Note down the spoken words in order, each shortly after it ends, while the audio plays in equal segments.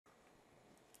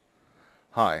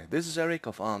Hi, this is Eric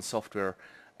of Arn Software,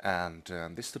 and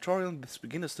this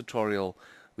beginner's tutorial,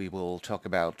 we will talk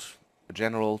about a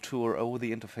general tour over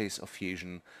the interface of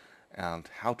Fusion and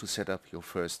how to set up your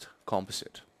first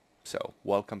composite. So,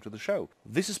 welcome to the show.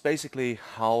 This is basically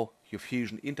how your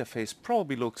Fusion interface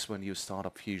probably looks when you start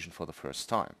up Fusion for the first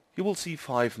time. You will see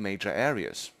 5 major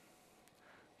areas.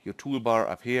 Your toolbar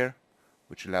up here,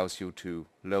 which allows you to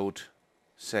load,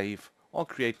 save, or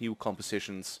create new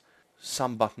compositions.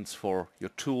 Some buttons for your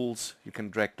tools you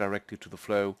can drag directly to the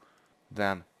flow.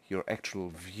 Then your actual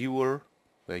viewer,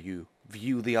 where you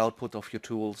view the output of your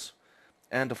tools.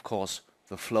 And of course,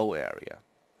 the flow area.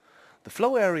 The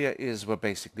flow area is where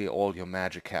basically all your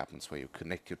magic happens, where you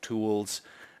connect your tools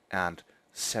and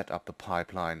set up the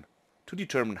pipeline to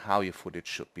determine how your footage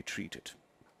should be treated.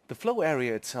 The flow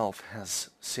area itself has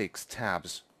 6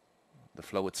 tabs. The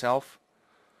flow itself,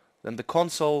 then the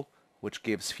console, which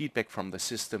gives feedback from the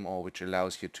system or which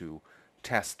allows you to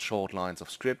test short lines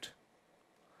of script.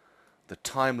 The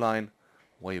timeline,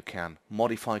 where you can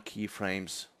modify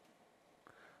keyframes.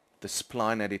 The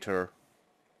spline editor.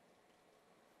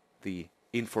 The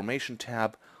information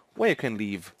tab, where you can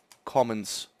leave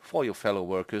comments for your fellow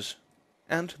workers.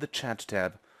 And the chat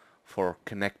tab for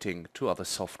connecting to other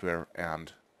software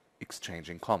and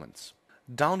exchanging comments.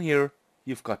 Down here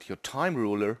you've got your time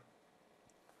ruler,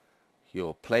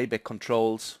 your playback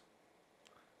controls,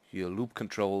 your loop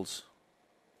controls,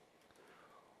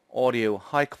 audio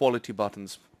high quality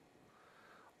buttons,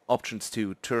 options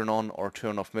to turn on or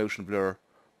turn off motion blur,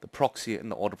 the proxy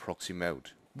and auto proxy mode.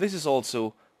 This is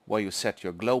also where you set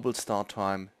your global start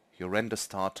time, your render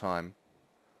start time,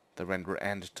 the render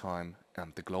end time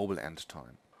and the global end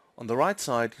time. On the right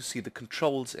side you see the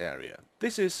controls area.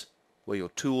 This is where your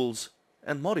tools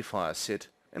and modifiers sit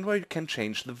and where you can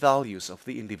change the values of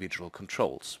the individual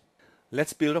controls.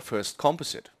 Let's build our first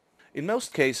composite. In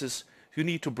most cases you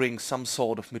need to bring some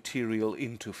sort of material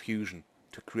into Fusion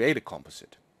to create a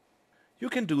composite. You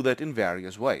can do that in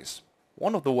various ways.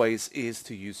 One of the ways is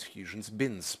to use Fusion's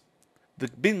bins. The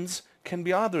bins can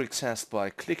be either accessed by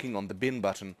clicking on the bin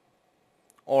button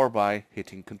or by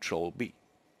hitting Ctrl B.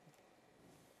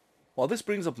 Well, this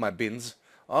brings up my bins.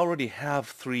 I already have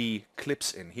 3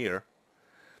 clips in here.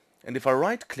 And if I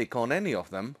right click on any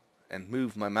of them and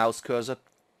move my mouse cursor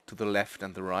to the left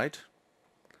and the right,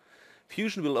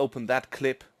 Fusion will open that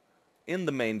clip in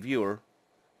the main viewer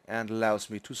and allows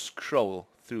me to scroll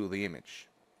through the image.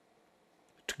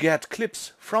 To get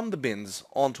clips from the bins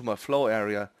onto my flow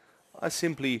area, I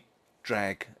simply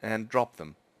drag and drop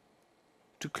them.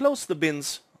 To close the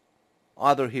bins,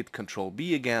 either hit Ctrl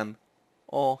B again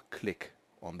or click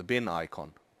on the bin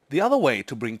icon. The other way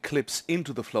to bring clips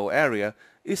into the flow area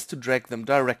is to drag them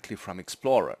directly from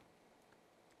Explorer.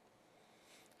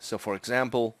 So for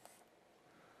example,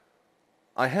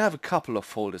 I have a couple of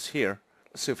folders here,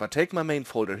 so if I take my main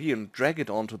folder here and drag it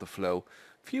onto the flow,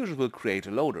 Fusion will create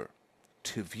a loader.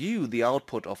 To view the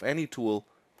output of any tool,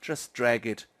 just drag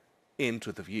it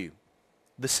into the view.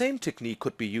 The same technique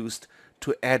could be used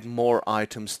to add more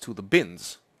items to the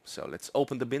bins. So let's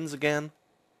open the bins again.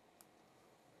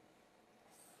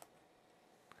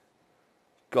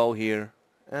 Go here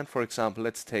and for example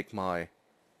let's take my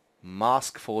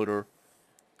mask folder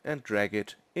and drag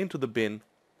it into the bin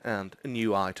and a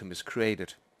new item is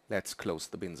created. Let's close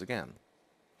the bins again.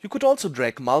 You could also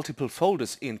drag multiple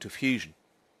folders into Fusion.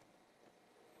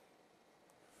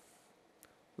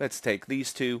 Let's take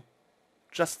these 2,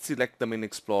 just select them in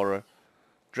Explorer,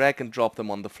 drag and drop them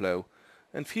on the flow,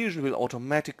 and Fusion will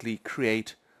automatically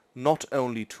create not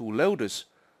only 2 loaders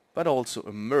but also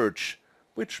a merge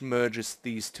which merges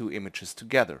these 2 images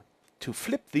together. To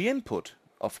flip the input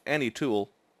of any tool,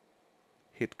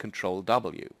 hit Ctrl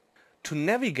W. To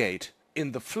navigate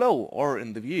in the flow or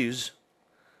in the views,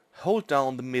 hold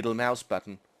down the middle mouse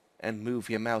button and move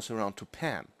your mouse around to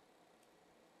pan.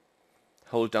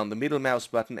 Hold down the middle mouse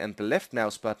button and the left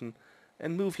mouse button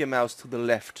and move your mouse to the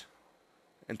left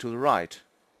and to the right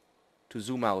to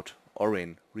zoom out or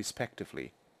in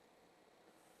respectively.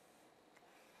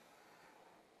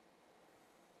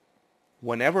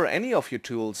 Whenever any of your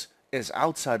tools is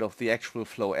outside of the actual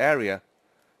flow area,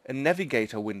 a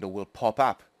navigator window will pop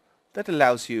up that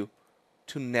allows you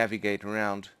to navigate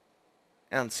around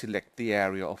and select the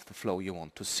area of the flow you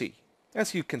want to see.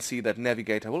 As you can see, that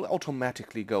navigator will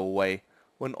automatically go away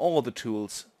when all the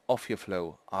tools of your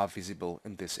flow are visible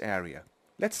in this area.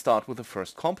 Let's start with the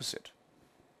first composite.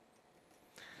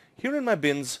 Here in my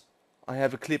bins I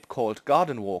have a clip called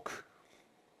Garden Walk.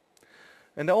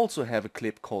 And I also have a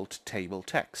clip called Table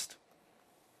Text.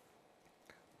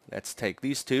 Let's take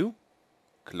these 2,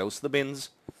 close the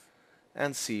bins,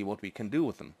 and see what we can do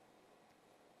with them.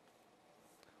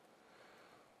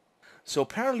 So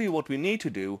apparently what we need to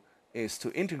do is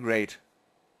to integrate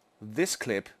this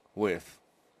clip with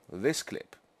this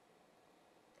clip.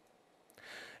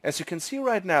 As you can see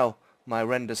right now, my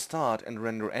render start and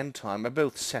render end time are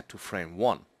both set to frame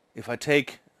 1. If I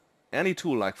take any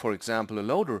tool, like for example a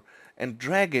loader, and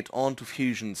drag it onto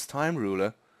Fusion's time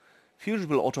ruler, Fusion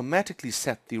will automatically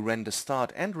set the render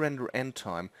start and render end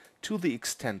time to the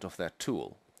extent of that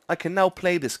tool. I can now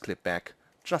play this clip back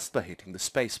just by hitting the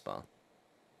spacebar.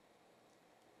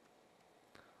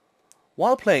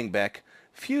 While playing back,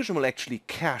 Fusion will actually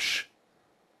cache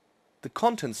the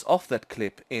contents of that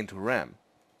clip into RAM.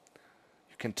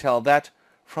 You can tell that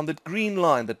from the green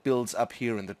line that builds up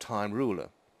here in the time ruler.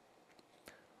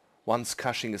 Once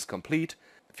caching is complete,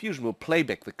 Fusion will play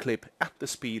back the clip at the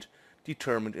speed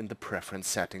determined in the preference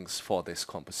settings for this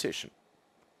composition.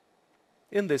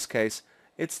 In this case,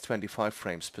 it's 25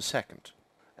 frames per second.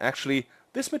 Actually,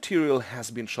 this material has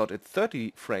been shot at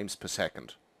 30 frames per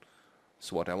second.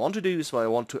 So what I want to do is I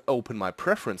want to open my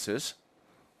preferences,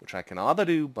 which I can either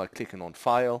do by clicking on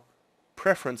File,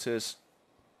 Preferences,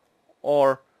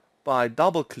 or by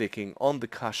double-clicking on the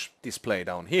cache display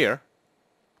down here.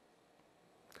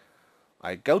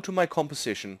 I go to my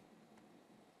composition,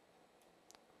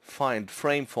 find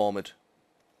frame format,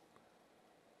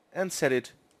 and set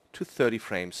it to 30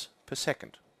 frames per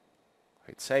second.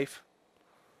 Hit save,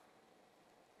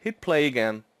 hit play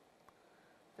again,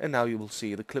 and now you will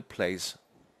see the clip plays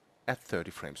at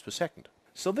 30 frames per second.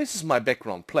 So this is my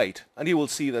background plate, and you will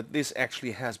see that this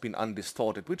actually has been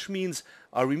undistorted, which means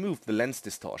I removed the lens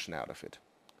distortion out of it.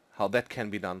 How that can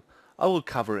be done, I will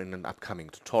cover in an upcoming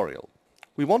tutorial.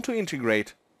 We want to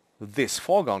integrate this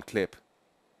foreground clip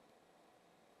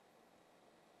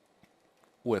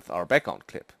with our background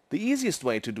clip. The easiest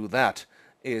way to do that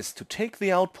is to take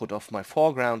the output of my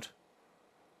foreground,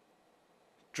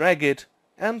 drag it,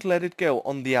 and let it go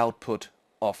on the output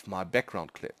of my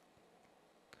background clip.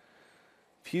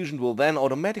 Fusion will then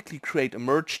automatically create a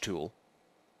merge tool.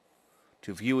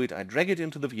 To view it, I drag it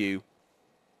into the view,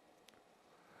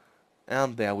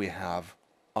 and there we have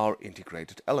our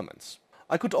integrated elements.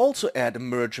 I could also add a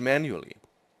merge manually,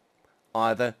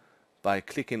 either by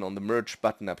clicking on the merge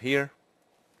button up here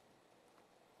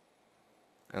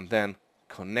and then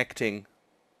connecting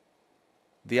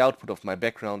the output of my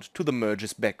background to the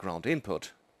merge's background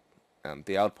input and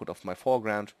the output of my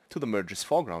foreground to the merge's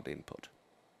foreground input.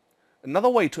 Another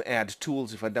way to add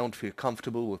tools if I don't feel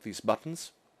comfortable with these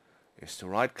buttons is to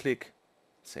right click,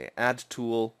 say Add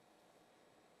Tool,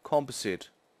 Composite,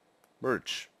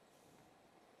 Merge,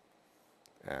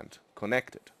 and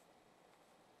connect it.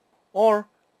 Or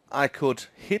I could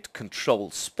hit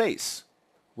Control Space,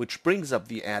 which brings up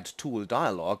the Add Tool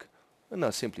dialog, and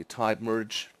I simply type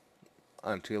Merge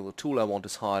until the tool I want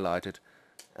is highlighted,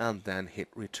 and then hit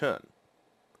Return.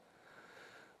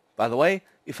 By the way,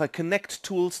 if I connect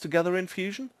tools together in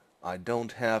Fusion, I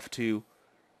don't have to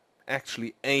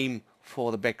actually aim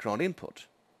for the background input.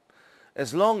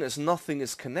 As long as nothing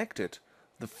is connected,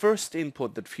 the first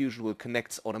input that Fusion will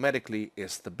connect automatically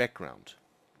is the background,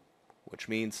 which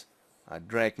means I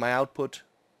drag my output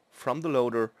from the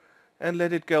loader and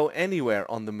let it go anywhere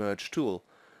on the merge tool,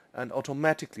 and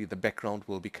automatically the background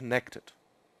will be connected.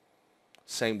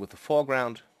 Same with the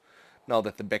foreground. Now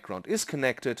that the background is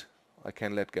connected, I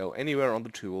can let go anywhere on the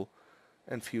tool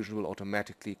and Fusion will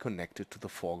automatically connect it to the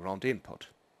foreground input.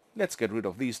 Let's get rid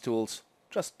of these tools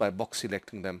just by box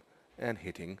selecting them and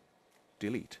hitting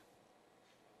Delete.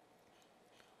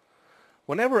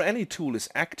 Whenever any tool is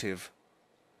active,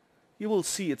 you will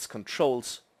see its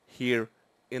controls here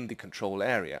in the control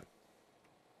area.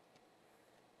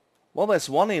 Well, there's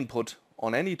one input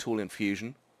on any tool in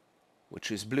Fusion,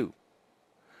 which is blue.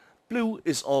 Blue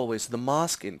is always the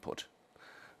mask input.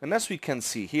 And as we can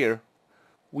see here,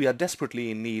 we are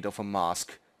desperately in need of a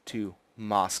mask to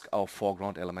mask our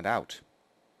foreground element out.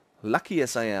 Lucky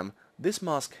as I am, this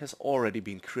mask has already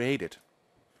been created.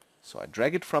 So I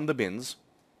drag it from the bins,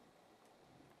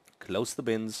 close the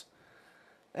bins,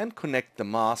 and connect the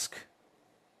mask,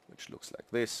 which looks like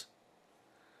this,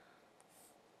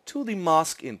 to the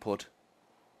mask input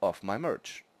of my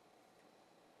merge.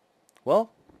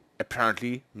 Well,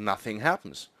 apparently nothing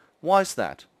happens. Why is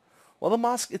that? Well, the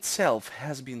mask itself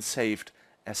has been saved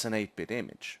as an 8-bit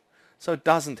image, so it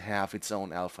doesn't have its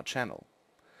own alpha channel.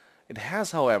 It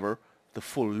has, however, the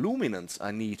full luminance I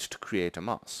need to create a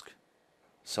mask.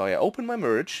 So I open my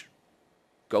merge,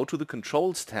 go to the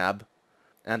Controls tab,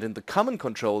 and in the common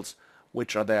controls,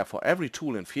 which are there for every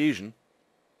tool in Fusion,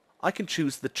 I can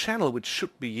choose the channel which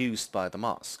should be used by the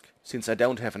mask. Since I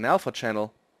don't have an alpha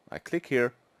channel, I click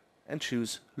here and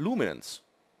choose Luminance.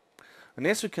 And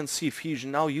as you can see,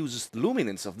 Fusion now uses the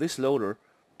luminance of this loader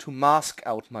to mask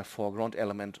out my foreground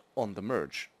element on the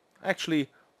merge. Actually,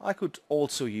 I could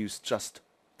also use just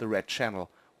the red channel,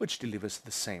 which delivers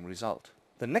the same result.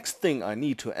 The next thing I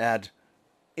need to add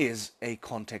is a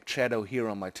contact shadow here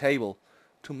on my table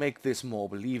to make this more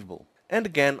believable. And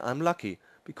again, I'm lucky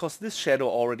because this shadow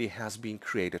already has been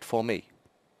created for me.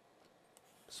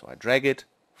 So I drag it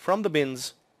from the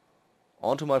bins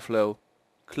onto my flow,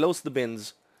 close the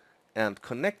bins, and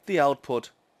connect the output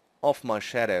of my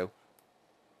shadow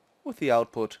with the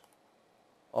output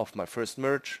of my first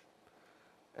merge.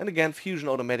 And again, Fusion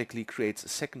automatically creates a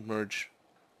second merge,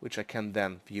 which I can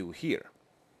then view here.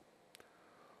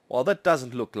 Well, that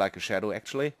doesn't look like a shadow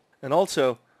actually. And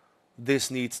also, this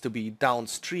needs to be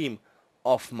downstream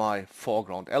of my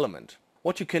foreground element.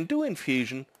 What you can do in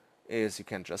Fusion is you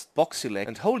can just box select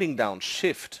and holding down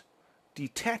Shift,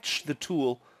 detach the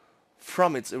tool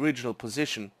from its original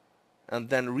position and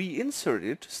then reinsert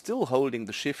it, still holding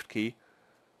the Shift key,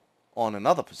 on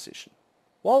another position.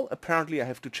 Well, apparently I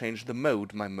have to change the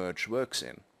mode my merge works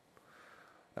in.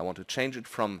 I want to change it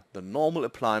from the normal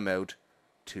apply mode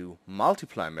to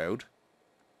multiply mode.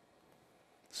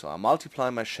 So I multiply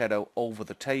my shadow over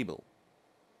the table.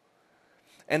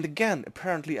 And again,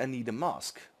 apparently I need a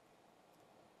mask,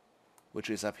 which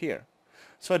is up here.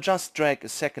 So I just drag a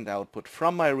second output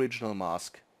from my original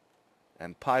mask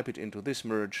and pipe it into this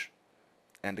merge.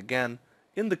 And again,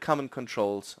 in the common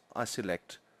controls, I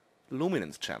select the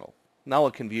luminance channel. Now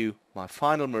I can view my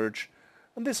final merge,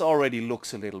 and this already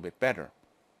looks a little bit better.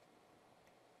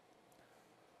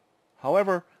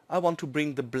 However, I want to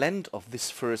bring the blend of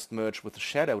this first merge with the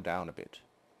shadow down a bit.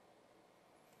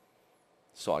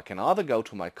 So I can either go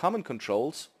to my common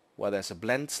controls, where there's a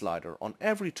blend slider on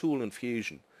every tool in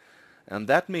Fusion, and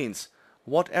that means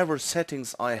whatever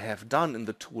settings I have done in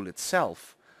the tool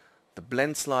itself, the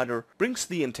blend slider brings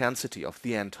the intensity of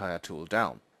the entire tool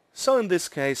down. So in this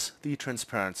case, the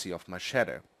transparency of my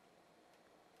shadow.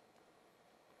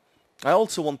 I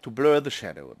also want to blur the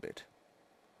shadow a bit.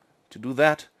 To do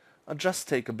that, I just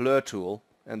take a blur tool,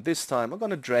 and this time I'm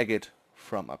going to drag it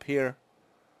from up here.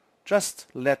 Just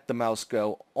let the mouse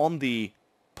go on the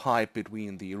pipe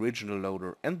between the original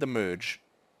loader and the merge,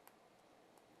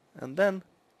 and then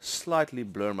slightly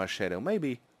blur my shadow,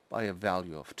 maybe by a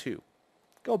value of 2.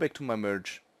 Go back to my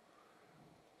merge,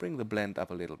 bring the blend up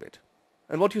a little bit.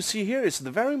 And what you see here is the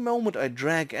very moment I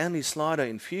drag any slider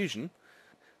in Fusion,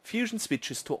 Fusion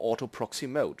switches to auto proxy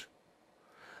mode.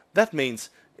 That means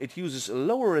it uses a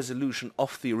lower resolution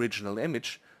of the original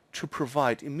image to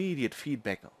provide immediate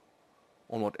feedback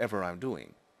on whatever I'm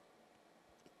doing.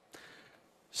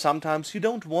 Sometimes you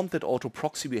don't want that auto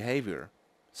proxy behavior,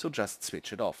 so just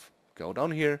switch it off. Go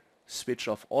down here, switch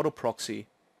off auto proxy,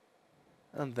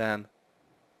 and then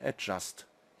adjust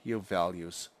your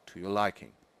values to your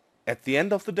liking. At the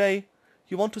end of the day,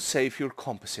 you want to save your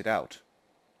composite out.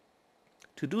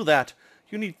 To do that,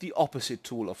 you need the opposite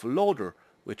tool of a loader,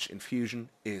 which in Fusion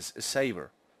is a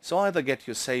saver. So either get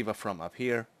your saver from up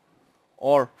here,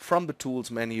 or from the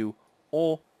Tools menu,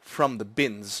 or from the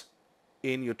bins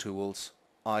in your Tools,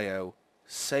 I/O,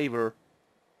 Saver,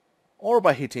 or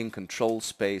by hitting Control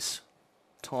Space,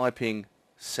 typing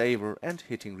Saver and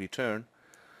hitting Return.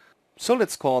 So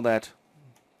let's call that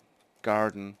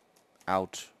garden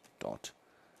out.jpg,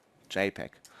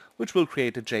 which will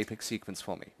create a JPEG sequence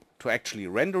for me. To actually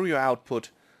render your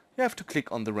output, you have to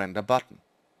click on the render button.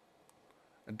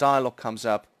 A dialog comes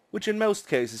up, which in most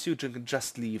cases you can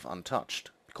just leave untouched,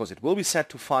 because it will be set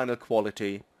to final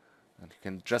quality, and you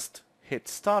can just hit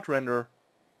Start Render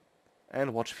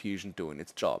and watch Fusion doing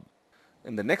its job.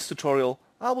 In the next tutorial,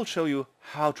 I will show you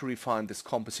how to refine this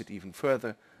composite even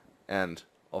further, and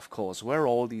of course where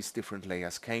all these different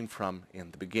layers came from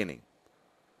in the beginning.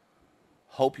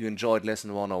 Hope you enjoyed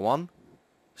lesson 101.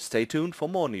 Stay tuned for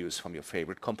more news from your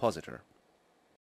favorite compositor.